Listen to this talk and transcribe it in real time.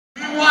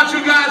want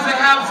you guys to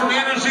have some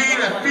energy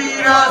to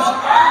feed us.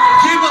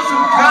 Give us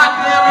some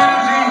goddamn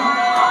energy.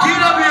 Get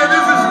up here.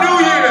 This is New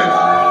Year's.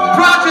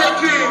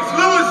 Project Kings,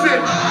 Lewiston.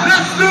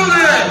 Let's do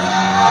this.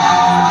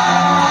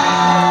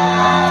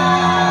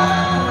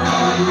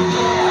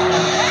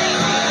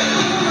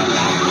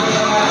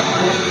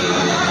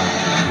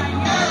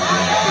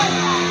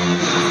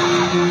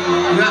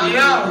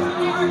 Yo.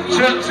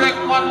 Check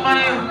one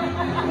money.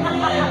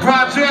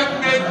 Project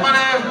make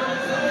money.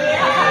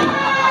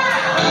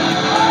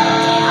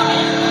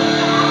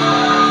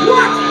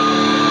 What?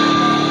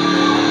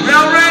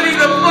 Y'all ready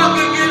to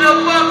fucking get a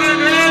fucking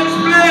head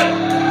split?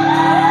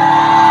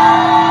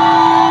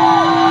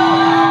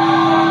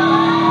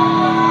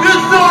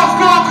 This song's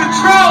called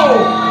Control.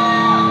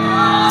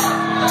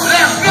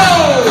 Let's go.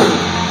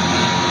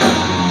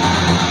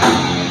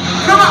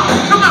 Come on,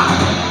 come on.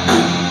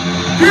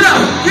 Get up,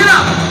 get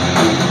up.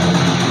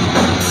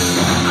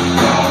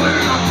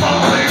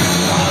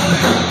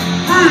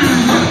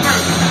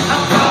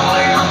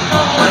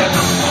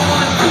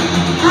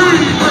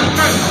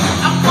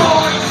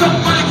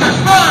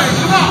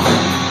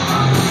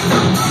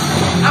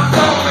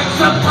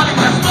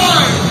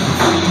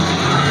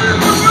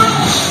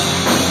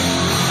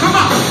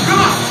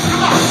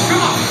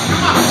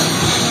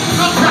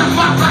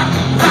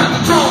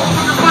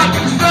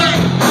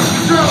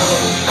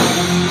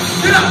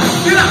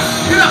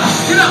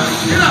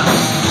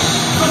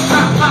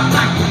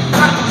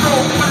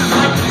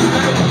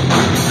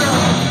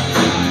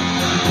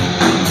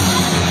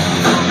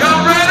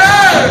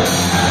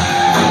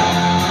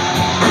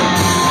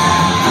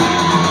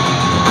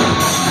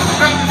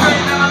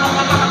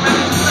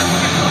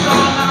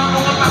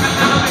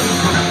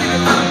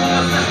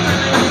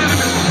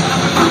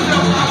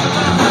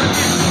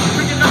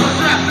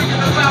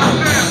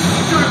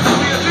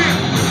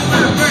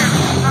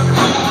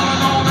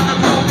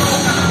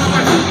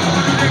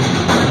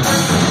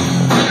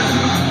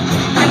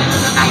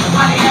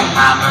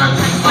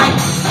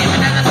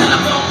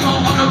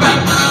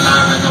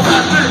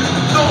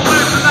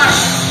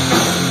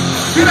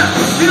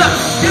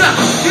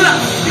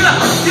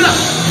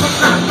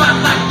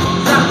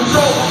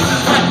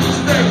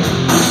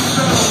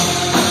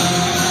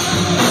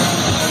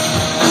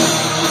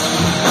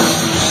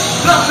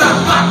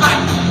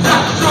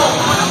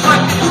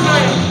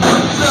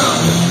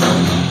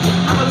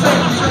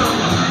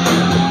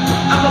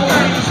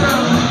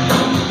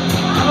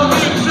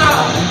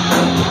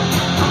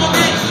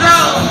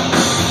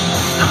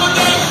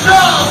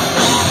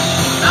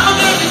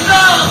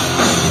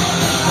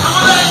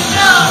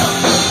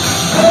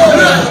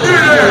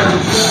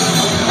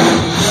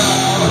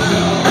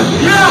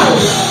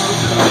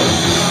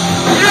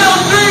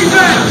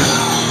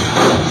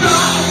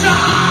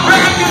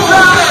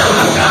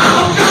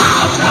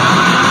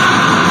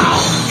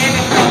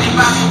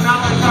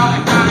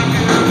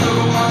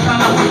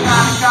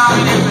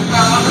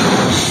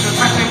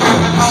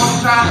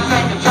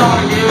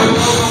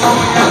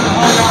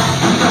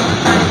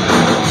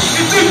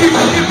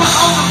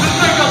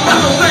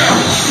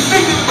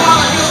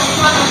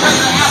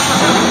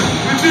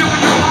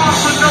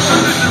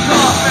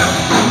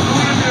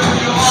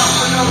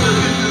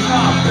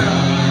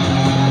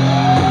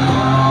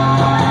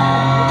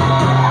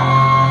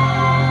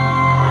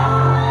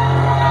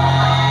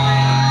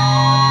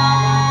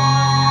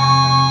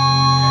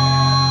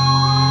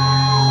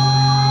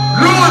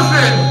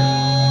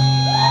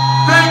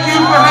 Thank you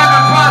for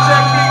having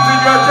Project Kings in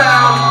your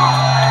town.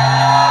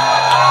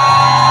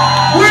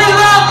 We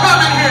love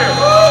coming here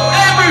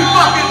every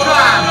fucking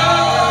time.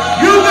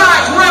 You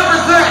guys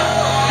represent.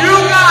 You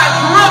guys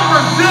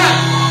represent.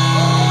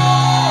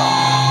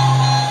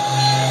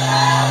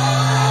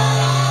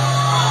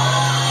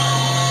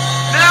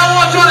 Now I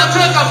want y'all to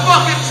take a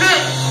fucking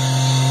tick.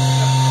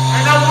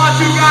 And I want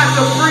you guys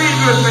to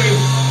breathe with me.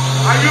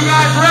 Are you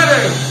guys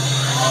ready?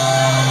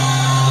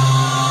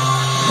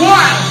 1,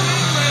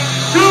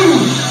 2, 3,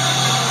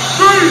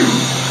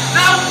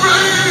 now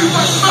breathe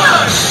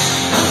with me.